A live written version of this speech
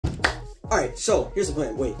Alright, so here's the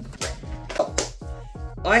plan. Wait.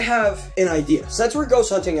 I have an idea. Since we're ghost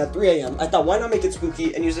hunting at 3 a.m., I thought, why not make it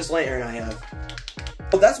spooky and use this lantern I have?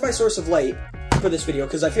 So that's my source of light for this video,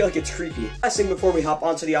 because I feel like it's creepy. Last thing before we hop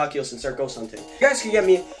onto the Oculus and start ghost hunting. If you guys can get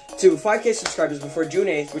me to 5K subscribers before June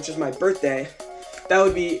 8th, which is my birthday, that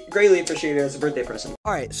would be greatly appreciated as a birthday present.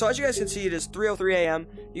 Alright, so as you guys can see, it is 3:03 a.m.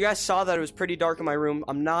 You guys saw that it was pretty dark in my room.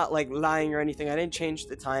 I'm not, like, lying or anything. I didn't change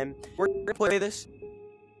the time. We're gonna play this.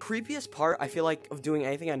 Creepiest part, I feel like, of doing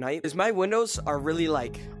anything at night is my windows are really,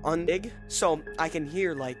 like, unbig, so I can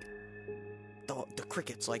hear, like, the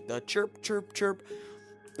crickets, like, the chirp, chirp, chirp,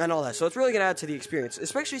 and all that. So it's really gonna add to the experience,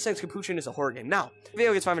 especially since Capuchin is a horror game. Now, if the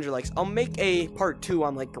video gets 500 likes, I'll make a part 2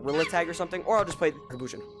 on, like, Gorilla Tag or something, or I'll just play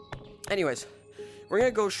Capuchin. Anyways, we're gonna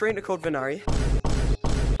go straight into Code Venari.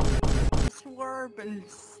 I swear I've been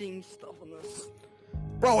seeing stuff on this.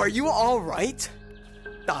 Bro, are you alright?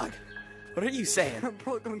 Dog, what are you saying? I'm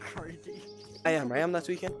probably going crazy. I am, right? I'm not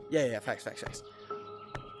tweaking? Yeah, facts.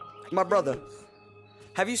 My brother,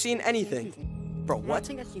 have you seen anything? Bro, what? I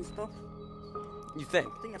think I've seen stuff. You think?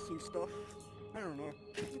 I think I've seen stuff. I don't know.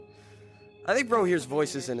 I think bro hears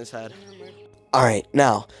voices in his head. Alright,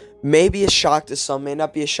 now, may be a shock to some, may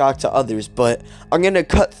not be a shock to others, but I'm gonna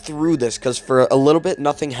cut through this, because for a little bit,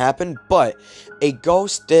 nothing happened, but a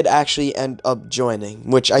ghost did actually end up joining,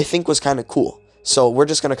 which I think was kind of cool. So, we're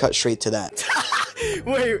just gonna cut straight to that.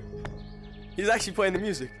 Wait, he's actually playing the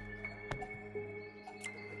music.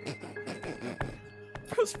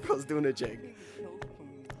 Bro's doing a jig.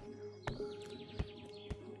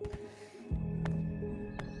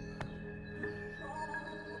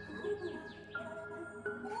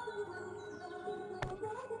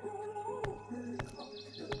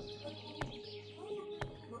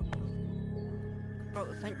 Bro,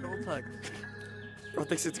 this ain't girl tag. Bro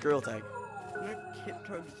thinks it's girl tag. No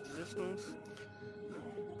tiptoe resistance.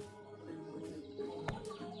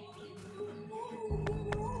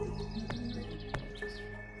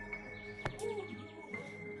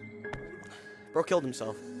 Bro killed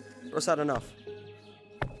himself. Bro's had enough.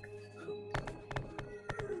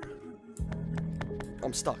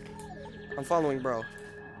 I'm stuck. I'm following bro.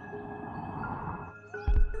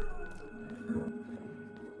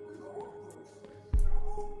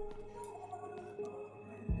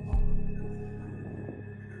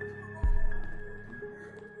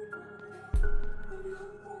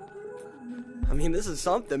 I mean, this is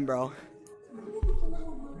something, bro.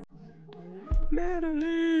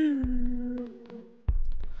 Madeline,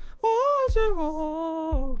 was it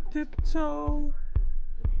all tiptoe?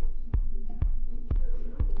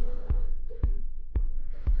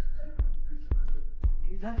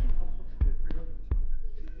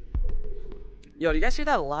 Yo, do you guys hear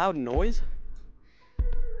that loud noise?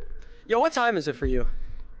 Yo, what time is it for you?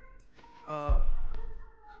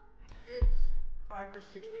 It's 5 or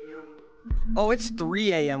 6 p.m. Oh, it's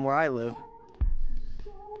 3 a.m. where I live.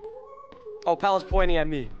 Oh, pal is pointing at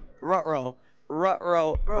me. Ruh-roh,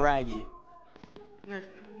 raggy.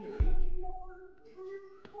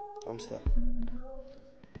 I'm stuck.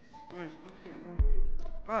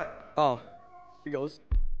 Right. Oh, he goes.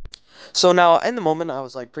 So now, in the moment, I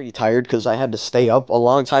was like pretty tired because I had to stay up a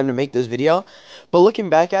long time to make this video. But looking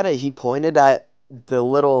back at it, he pointed at the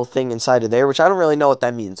little thing inside of there, which I don't really know what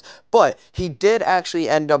that means. But he did actually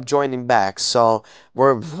end up joining back. So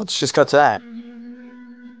let's just cut to that.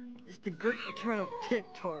 It's the great return of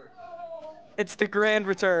tiptoe. It's the grand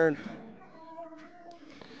return.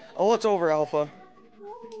 Oh, it's over, Alpha.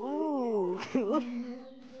 Oh.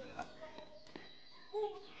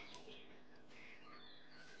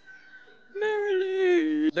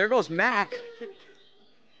 Marilyn. There goes Mac.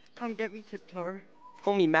 Come get me, tiptoe.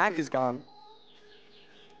 Homie Mac is gone.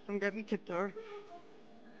 Come get me, tiptoe.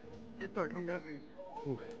 Tiptoe, come get me.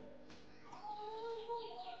 Ooh.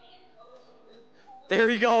 There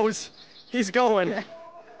he goes. He's going.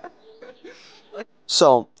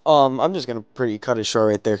 So, I'm just gonna pretty cut it short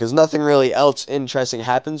right there, because nothing really else interesting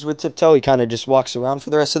happens with Tiptoe. He kind of just walks around for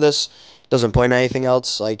the rest of this. Doesn't point at anything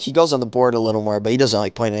else. Like, he goes on the board a little more, but he doesn't,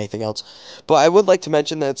 like, point at anything else. But I would like to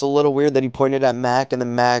mention that it's a little weird that he pointed at Mac, and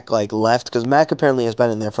then Mac, like, left, because Mac apparently has been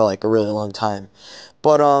in there for, like, a really long time.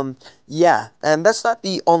 But, yeah, and that's not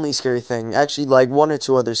the only scary thing. Actually, like, 1 or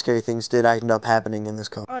 2 other scary things did end up happening in this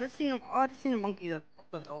code. Oh, I just seen a monkey there.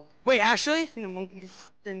 What the hell? Wait, actually? I seen a monkey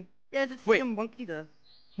thing. Yeah, I just Wait. seen a monkey there.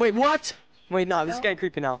 Wait, what? Wait, no, this is getting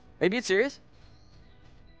creepy now. Maybe it's serious?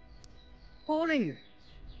 Holding.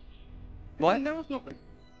 What? That was nothing.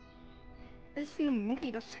 I just seen a monkey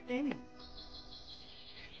that's standing.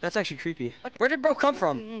 That's actually creepy. Where did bro come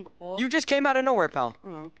from? You. You just came out of nowhere, pal. I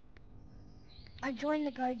don't know. I joined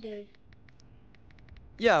the guy did.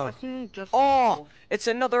 Yeah. I think just. Oh, it's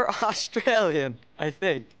another Australian, I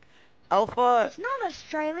think. Alpha. It's not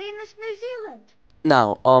Australian. It's New Zealand.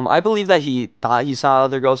 No, I believe that he thought he saw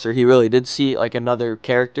other ghosts, or he really did see like another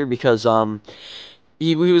character because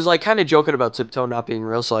he was like kind of joking about Tiptoe not being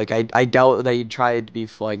real, so like I doubt that he tried to be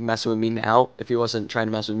like messing with me now if he wasn't trying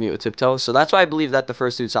to mess with me with Tiptoe. So that's why I believe that the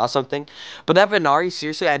first dude saw something. But that Venari,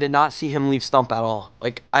 seriously, I did not see him leave Stump at all.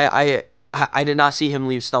 Like I did not see him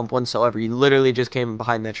leave Stump whatsoever. He literally just came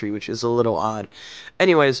behind that tree, which is a little odd.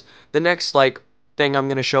 Anyways, the next like thing I'm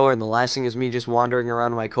gonna show her, and the last thing is me just wandering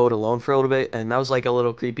around my code alone for a little bit, and that was like a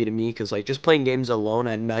little creepy to me because like just playing games alone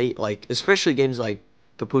at night, like especially games like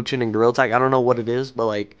Capuchin and Gorilla Tag. I don't know what it is, but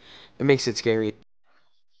like it makes it scary.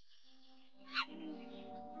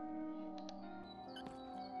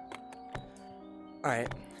 All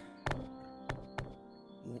right.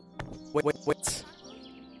 Wait.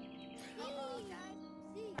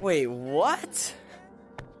 Wait, what?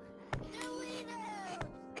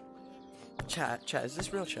 Chat, is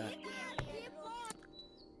this real chat?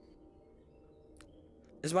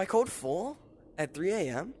 Is my code full at 3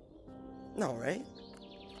 a.m.? No, right?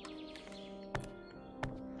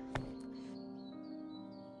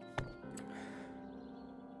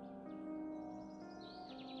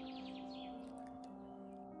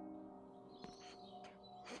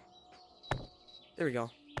 There we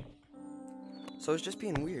go. So it's just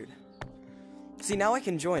being weird. See, now I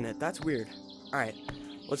can join it. That's weird. Alright.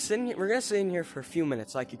 Let's sit in here. We're gonna sit in here for a few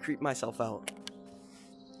minutes so I can creep myself out.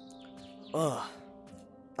 Ugh.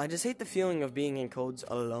 I just hate the feeling of being in codes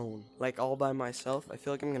alone. Like, all by myself. I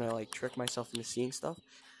feel like I'm gonna, like, trick myself into seeing stuff.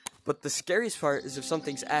 But the scariest part is if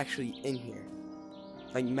something's actually in here.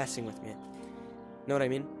 Like, messing with me. Know what I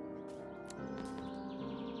mean?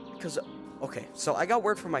 Because, okay, so I got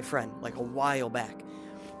word from my friend, like, a while back,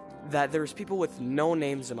 that there's people with no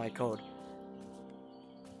names in my code.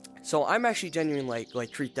 So I'm actually genuinely,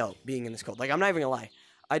 like creeped out being in this code. Like, I'm not even gonna lie.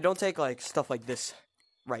 I don't take, like, stuff like this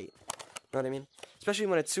right. Know what I mean? Especially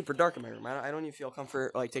when it's super dark in my room. I don't even feel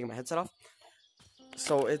comfort, like, taking my headset off.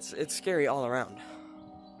 So it's scary all around.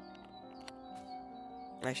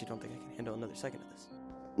 I actually don't think I can handle another second of this.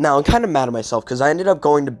 Now, I'm kind of mad at myself because I ended up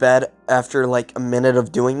going to bed after, like, a minute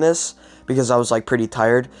of doing this because I was, like, pretty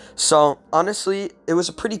tired. So, honestly, it was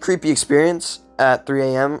a pretty creepy experience at 3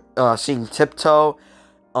 a.m. Seeing Tiptoe.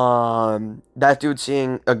 That dude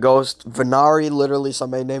seeing a ghost. Venari, literally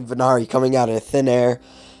somebody named Venari coming out of thin air.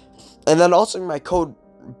 And then also my code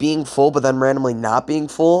being full, but then randomly not being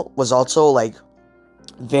full was also, like,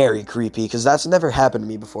 very creepy, because that's never happened to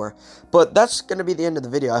me before. But that's going to be the end of the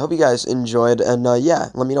video. I hope you guys enjoyed, and yeah,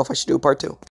 let me know if I should do a part 2.